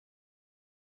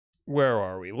Where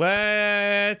are we?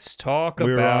 Let's talk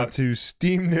We're on about... to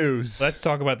Steam news. Let's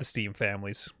talk about the Steam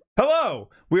families. Hello!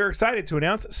 We are excited to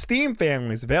announce Steam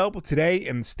Families available today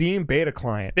in the Steam beta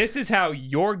client. This is how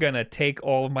you're going to take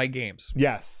all of my games.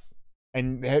 Yes.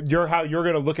 And you're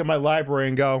going to look at my library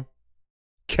and go,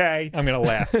 okay. I'm going to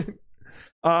laugh.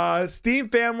 Steam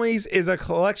Families is a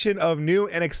collection of new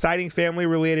and exciting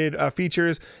family-related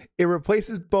features. It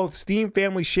replaces both Steam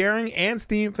Family Sharing and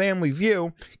Steam Family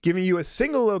View, giving you a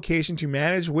single location to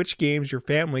manage which games your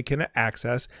family can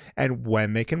access and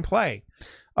when they can play.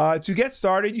 To get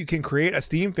started, you can create a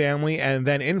Steam family and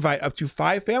then invite up to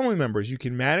 5 family members. You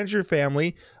can manage your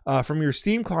family from your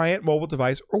Steam client, mobile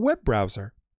device, or web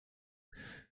browser.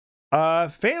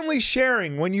 Family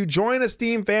sharing. When you join a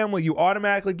Steam family, you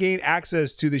automatically gain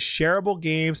access to the shareable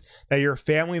games that your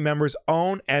family members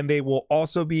own, and they will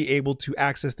also be able to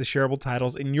access the shareable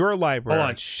titles in your library.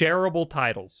 Hold on, shareable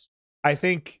titles. I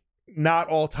think not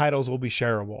all titles will be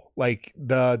shareable. Like,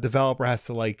 the developer has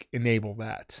to, like, enable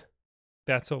that.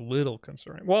 That's a little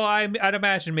concerning. Well, I'd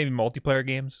imagine maybe multiplayer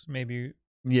games. Maybe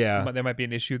there might be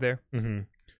an issue there. Mm-hmm.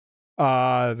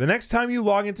 The next time you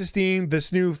log into Steam,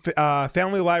 this new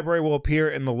family library will appear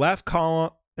in the left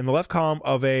column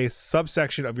of a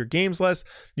subsection of your games list.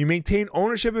 You maintain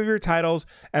ownership of your titles,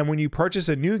 and when you purchase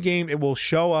a new game, it will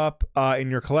show up in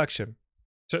your collection.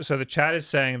 So the chat is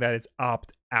saying that it's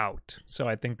opt out. So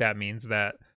I think that means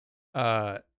that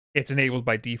it's enabled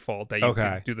by default that you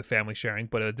can do the family sharing,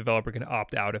 but a developer can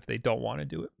opt out if they don't want to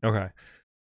do it. Okay.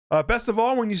 Best of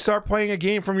all, when you start playing a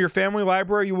game from your family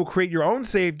library, you will create your own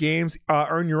save games,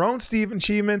 earn your own Steam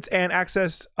achievements, and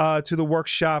access to the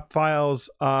workshop files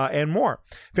and more.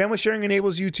 Family sharing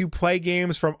enables you to play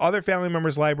games from other family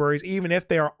members' libraries, even if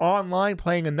they are online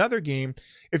playing another game.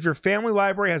 If your family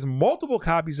library has multiple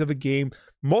copies of a game,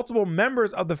 multiple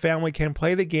members of the family can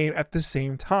play the game at the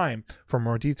same time. For a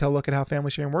more detailed look at how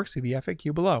family sharing works, see the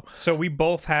FAQ below. So we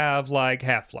both have like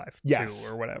Half-Life 2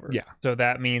 or whatever. Yeah. So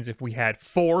that means if we had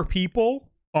 4 people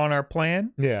on our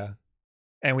plan,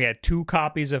 and we had 2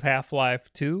 copies of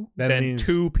Half-Life 2, then means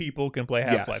 2 people can play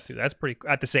Half-Life 2. That's pretty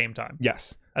at the same time.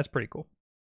 Yes. That's pretty cool.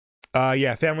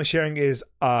 Family sharing is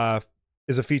a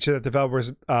feature that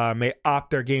developers may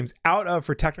opt their games out of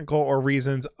for technical or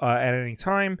reasons at any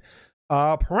time.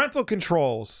 Parental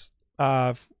controls.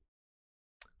 I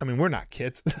mean, we're not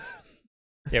kids.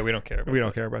 Yeah, we don't care. We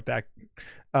don't care about that.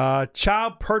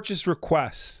 Child purchase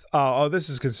requests. This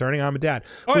is concerning. I'm a dad.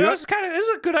 This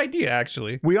is a good idea,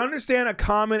 actually. We understand a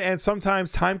common and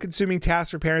sometimes time-consuming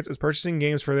task for parents is purchasing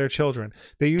games for their children.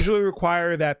 They usually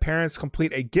require that parents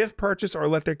complete a gift purchase or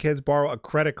let their kids borrow a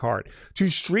credit card. To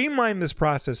streamline this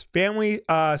process,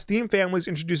 Steam Families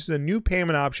introduces a new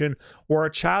payment option where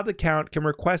a child account can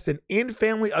request an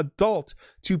in-family adult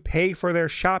to pay for their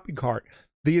shopping cart.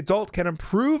 The adult can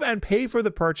approve and pay for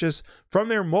the purchase from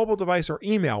their mobile device or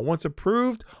email. Once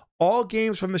approved, all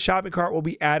games from the shopping cart will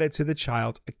be added to the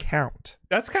child's account.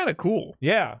 That's kind of cool.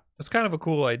 Yeah. That's kind of a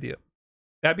cool idea.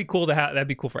 That'd be cool to have. That'd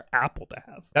be cool for Apple to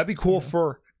have. That'd be cool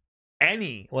for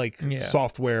any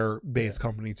software-based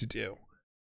company to do.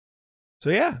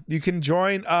 So yeah, you can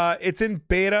join. It's in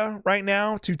beta right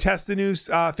now. To test the new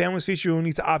Families feature, you'll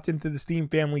need to opt into the Steam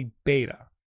Family Beta.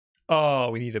 Oh,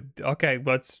 we need to. Okay,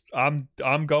 let's. I'm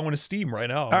going to Steam right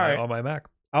now on my Mac.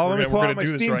 Let me pull out my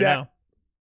Steam Deck.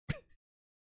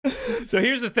 So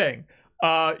here's the thing.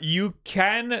 You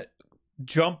can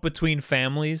jump between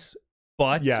families,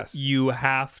 but you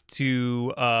have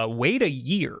to wait a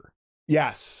year.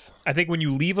 Yes. I think when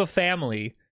you leave a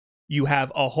family, you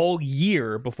have a whole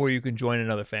year before you can join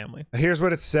another family. Here's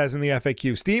what it says in the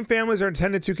FAQ. Steam families are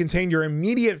intended to contain your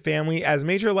immediate family. As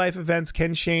major life events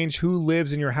can change who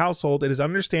lives in your household, it is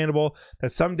understandable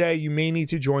that someday you may need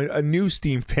to join a new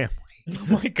Steam family. Oh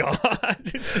my God.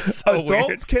 This is so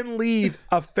Adults can leave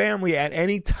a family at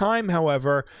any time,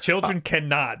 however. Children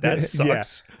cannot. That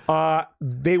sucks.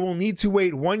 They will need to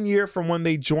wait 1 year from when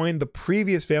they joined the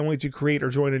previous family to create or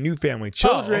join a new family.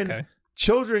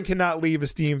 Children cannot leave a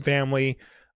Steam family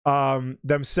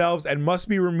themselves and must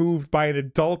be removed by an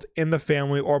adult in the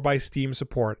family or by Steam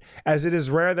support. As it is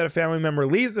rare that a family member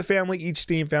leaves the family, each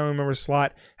Steam family member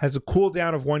slot has a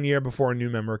cooldown of 1 year before a new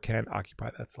member can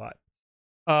occupy that slot.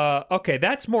 Okay,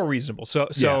 that's more reasonable.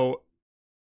 So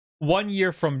 1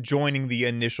 year from joining the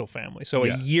initial family. So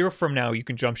a year from now, you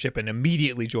can jump ship and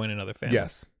immediately join another family.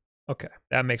 Yes. Okay,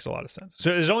 that makes a lot of sense.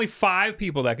 So there's only 5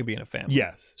 people that could be in a family.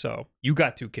 Yes. So you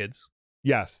got 2 kids.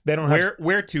 Yes. They don't have.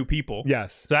 We're 2 people.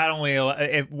 Yes. So that only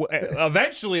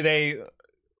eventually they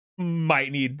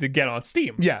might need to get on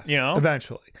Steam. Yes.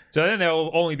 Eventually. So then there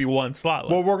will only be 1 slot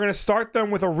left. Well, we're gonna start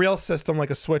them with a real system like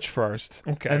a Switch first.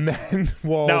 Okay. And then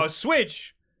now a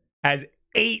Switch has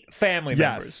 8 family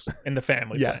members in the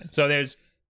family plan. So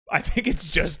I think it's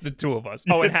just the 2 of us.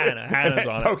 Oh, and Hannah. Hannah's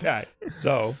on it. Okay.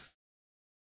 So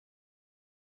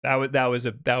that was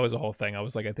a whole thing. I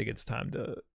was like, I think it's time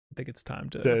to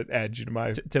add you to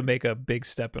my to make a big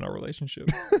step in our relationship.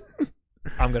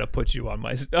 I'm gonna put you on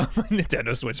my stuff.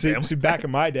 Nintendo Switch family. See, back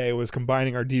in my day, it was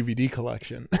combining our DVD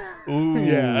collection. Ooh,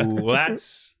 yeah,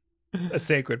 that's a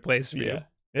sacred place for you.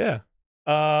 Yeah.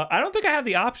 I don't think I have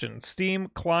the option. Steam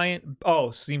client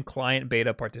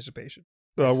beta participation.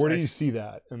 Where do you see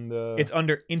that? It's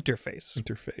under interface.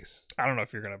 Interface. I don't know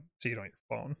if you're gonna see it on your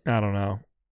phone. I don't know.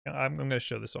 I'm gonna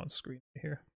show this on screen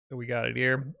here. So we got it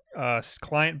here.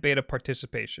 Client beta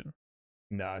participation.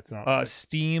 No, it's not.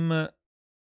 Steam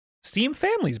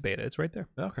Families beta. It's right there.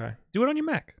 Okay. Do it on your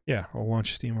Mac. Yeah, I'll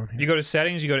launch Steam on here. You go to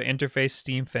settings. You go to interface.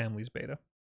 Steam Families beta.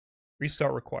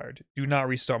 Restart required. Do not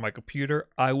restart my computer.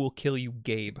 I will kill you,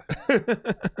 Gabe. Oh,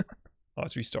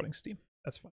 it's restarting Steam.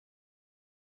 That's fine.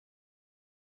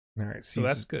 All right. So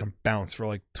that's good. I'm bounced for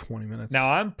like 20 minutes.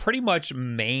 Now I'm pretty much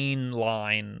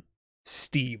mainline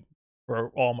Steam for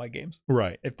all my games.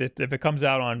 Right. If it comes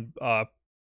out on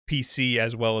PC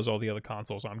as well as all the other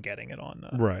consoles, I'm getting it on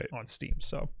on Steam.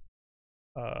 So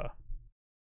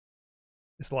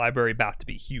this library about to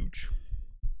be huge.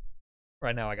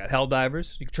 Right now I got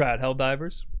Helldivers. You can try out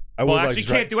Helldivers. Well, actually, you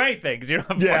can't do anything because you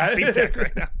don't have a Steam Deck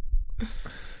right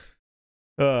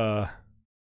now.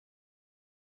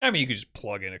 I mean, you could just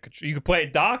plug in a controller. You could play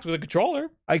it docked with a controller.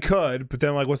 I could, but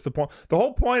then, like, what's the point? The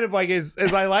whole point of, like, is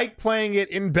I like playing it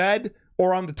in bed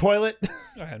or on the toilet.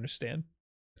 I understand.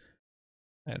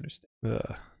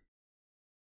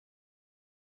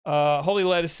 Holy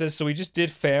Lettuce says, so we just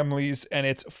did families, and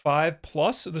it's 5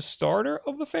 plus the starter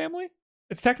of the family?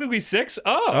 It's technically 6?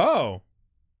 Oh.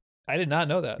 I did not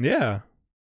know that. Yeah.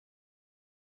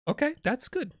 Okay, that's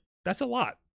good. That's a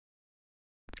lot.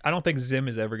 I don't think Zim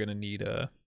is ever going to need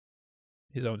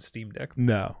his own Steam Deck.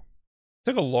 No. It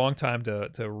took a long time to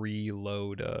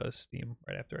reload Steam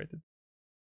right after I did.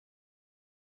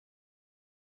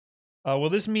 Will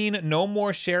this mean no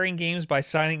more sharing games by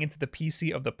signing into the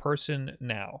PC of the person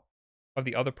now? Of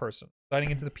the other person.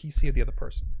 Signing into the PC of the other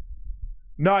person.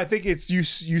 No, I think it's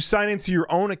you sign into your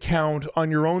own account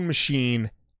on your own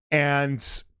machine,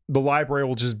 and the library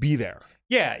will just be there.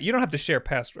 Yeah, you don't have to share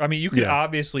password. I mean, you could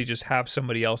obviously just have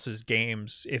somebody else's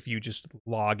games if you just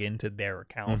log into their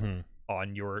account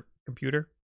on your computer.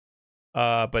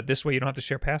 But this way you don't have to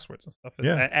share passwords and stuff.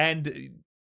 Yeah. And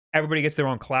everybody gets their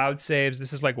own cloud saves.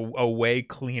 This is like a way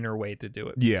cleaner way to do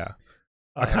it. Yeah.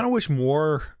 I kind of wish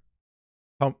more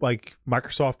like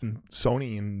Microsoft and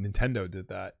Sony and Nintendo did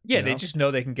that. Yeah, they just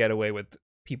know they can get away with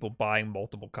people buying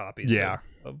multiple copies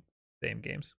of same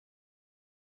games.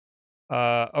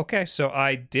 Okay, so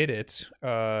I did it.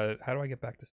 How do I get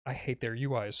back to... I hate their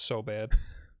UI is so bad.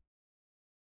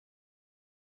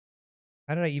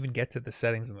 How did I even get to the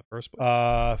settings in the first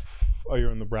place?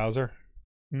 You're in the browser?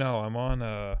 No, I'm on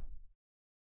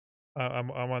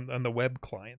I'm on the web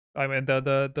client. I mean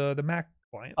the Mac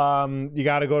client. You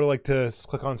got to go to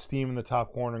click on Steam in the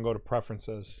top corner and go to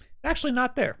preferences. Actually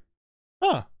not there.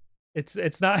 Huh.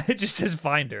 It's not. It just says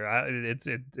Finder. It's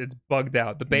bugged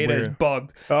out. The beta is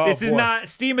bugged. Oh, this is not.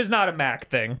 Steam is not a Mac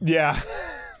thing. Yeah.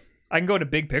 I can go to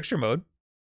big picture mode.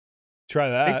 Try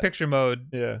that. Big picture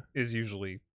mode is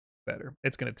usually better.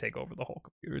 It's gonna take over the whole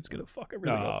computer. It's gonna fuck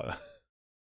everything up.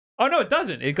 Oh no, it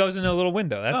doesn't. It goes in a little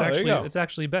window. That's it's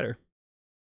actually better.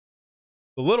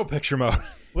 The little picture mode.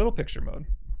 Little picture mode.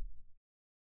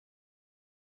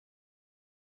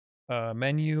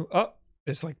 Menu. Oh,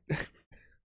 it's like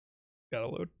gotta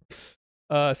load.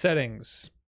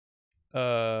 Settings.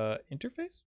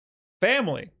 Interface.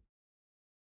 Family.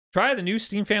 Try the new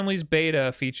Steam Families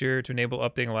beta feature to enable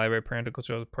updating library parental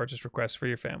control purchase requests for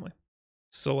your family.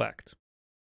 Select.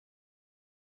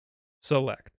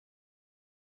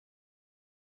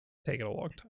 Taking a long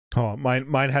time. Oh,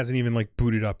 mine hasn't even like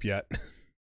booted up yet.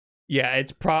 Yeah,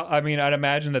 it's I mean, I'd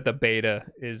imagine that the beta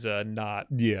is not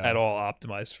at all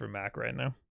optimized for Mac right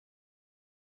now.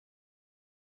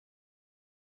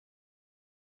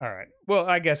 All right. Well,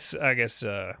 I guess we'll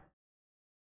have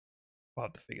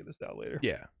to figure this out later.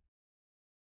 Yeah.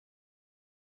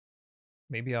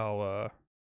 Maybe I'll let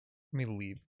me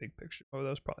leave big picture. Oh, that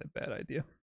was probably a bad idea.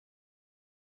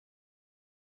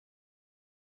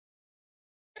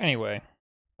 Anyway,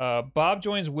 Bob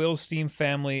joins Will's Steam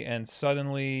family and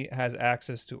suddenly has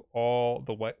access to all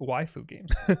the waifu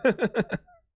games.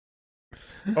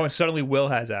 Oh, and suddenly Will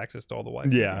has access to all the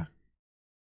waifu games.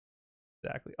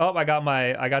 Exactly. Oh, I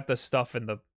got the stuff in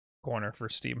the corner for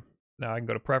Steam. Now I can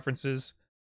go to preferences.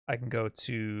 I can go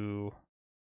to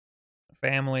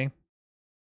family.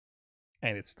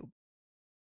 And it's still...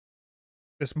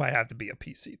 This might have to be a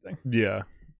PC thing. Yeah.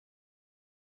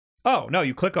 Oh, no,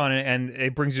 you click on it and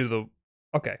it brings you to the...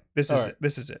 Okay, this is it.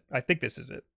 This is it. I think this is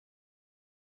it.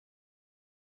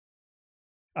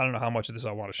 I don't know how much of this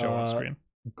I want to show on screen.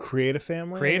 Create a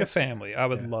family? Create a family. I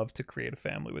would love to create a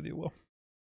family with you,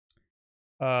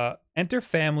 Will. Enter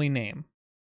family name.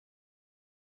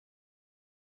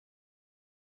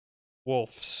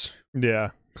 Wulffs.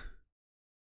 Yeah.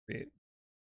 Create.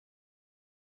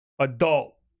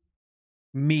 Adult.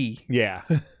 Me. Yeah.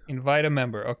 Invite a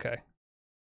member. Okay.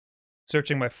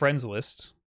 Searching my friends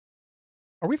list.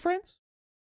 Are we friends?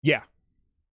 Yeah.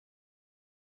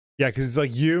 Yeah, because it's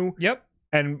like you. Yep.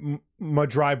 And my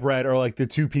dry bread are like the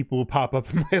two people who pop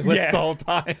up in my list the whole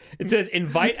time. It says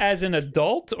invite as an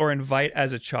adult or invite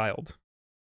as a child.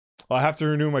 Well, I have to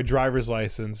renew my driver's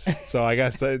license, so I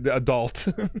guess adult.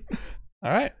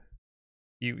 All right.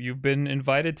 You've been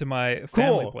invited to my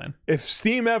family plan. If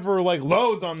Steam ever like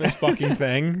loads on this fucking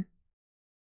thing,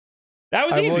 that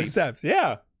was easy. I will accept.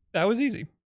 Yeah. That was easy.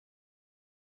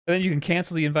 And then you can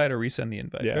cancel the invite or resend the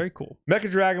invite. Yeah. Very cool. Mecha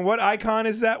Dragon, what icon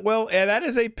is that? Well, that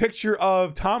is a picture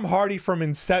of Tom Hardy from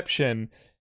Inception.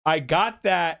 I got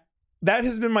that. That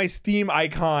has been my Steam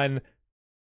icon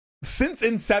since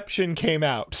Inception came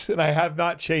out, and I have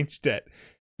not changed it.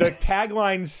 The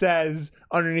tagline says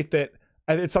underneath it,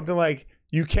 it's something like,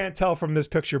 "You can't tell from this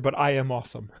picture, but I am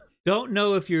awesome." Don't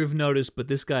know if you've noticed, but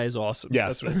this guy is awesome.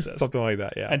 Yes, that's what it says. Something like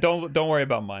that. Yeah, and don't worry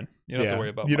about mine. You don't have to worry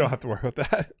about. You don't have to worry about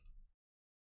that.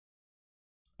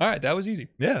 All right, that was easy.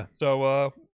 Yeah.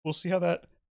 So we'll see how that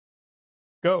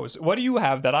goes. What do you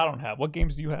have that I don't have? What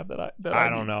games do you have that I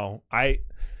don't know. I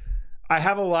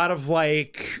have a lot of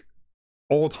like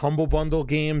old Humble Bundle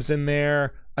games in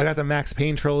there. I got the Max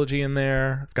Payne trilogy in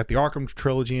there. I've got the Arkham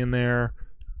trilogy in there.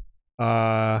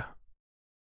 I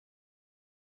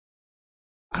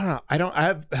don't know. I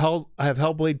have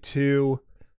Hellblade 2,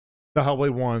 the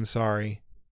Hellblade 1, sorry.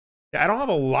 Yeah, I don't have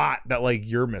a lot that like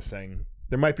you're missing.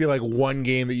 There might be like one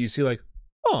game that you see like,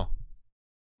 oh,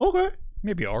 okay.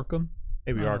 Maybe Arkham.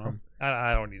 Maybe Arkham.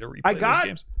 I don't need to replay those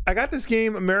games. I got this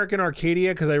game, American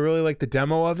Arcadia, because I really like the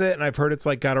demo of it, and I've heard it's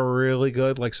like got a really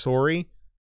good like story.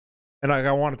 And like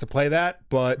I wanted to play that,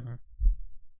 but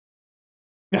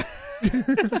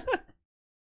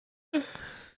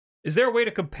Is there a way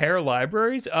to compare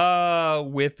libraries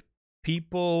with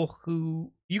people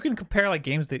who you can compare like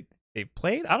games that they've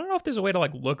played? I don't know if there's a way to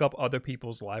like look up other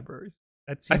people's libraries.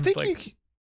 That seems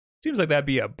seems like that'd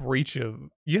be a breach of.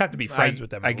 You have to be friends with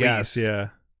them. I guess, yeah.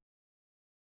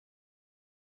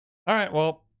 All right,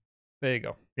 well, there you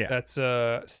go. Yeah, that's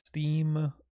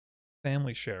Steam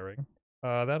family sharing.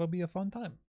 That'll be a fun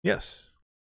time. Yes.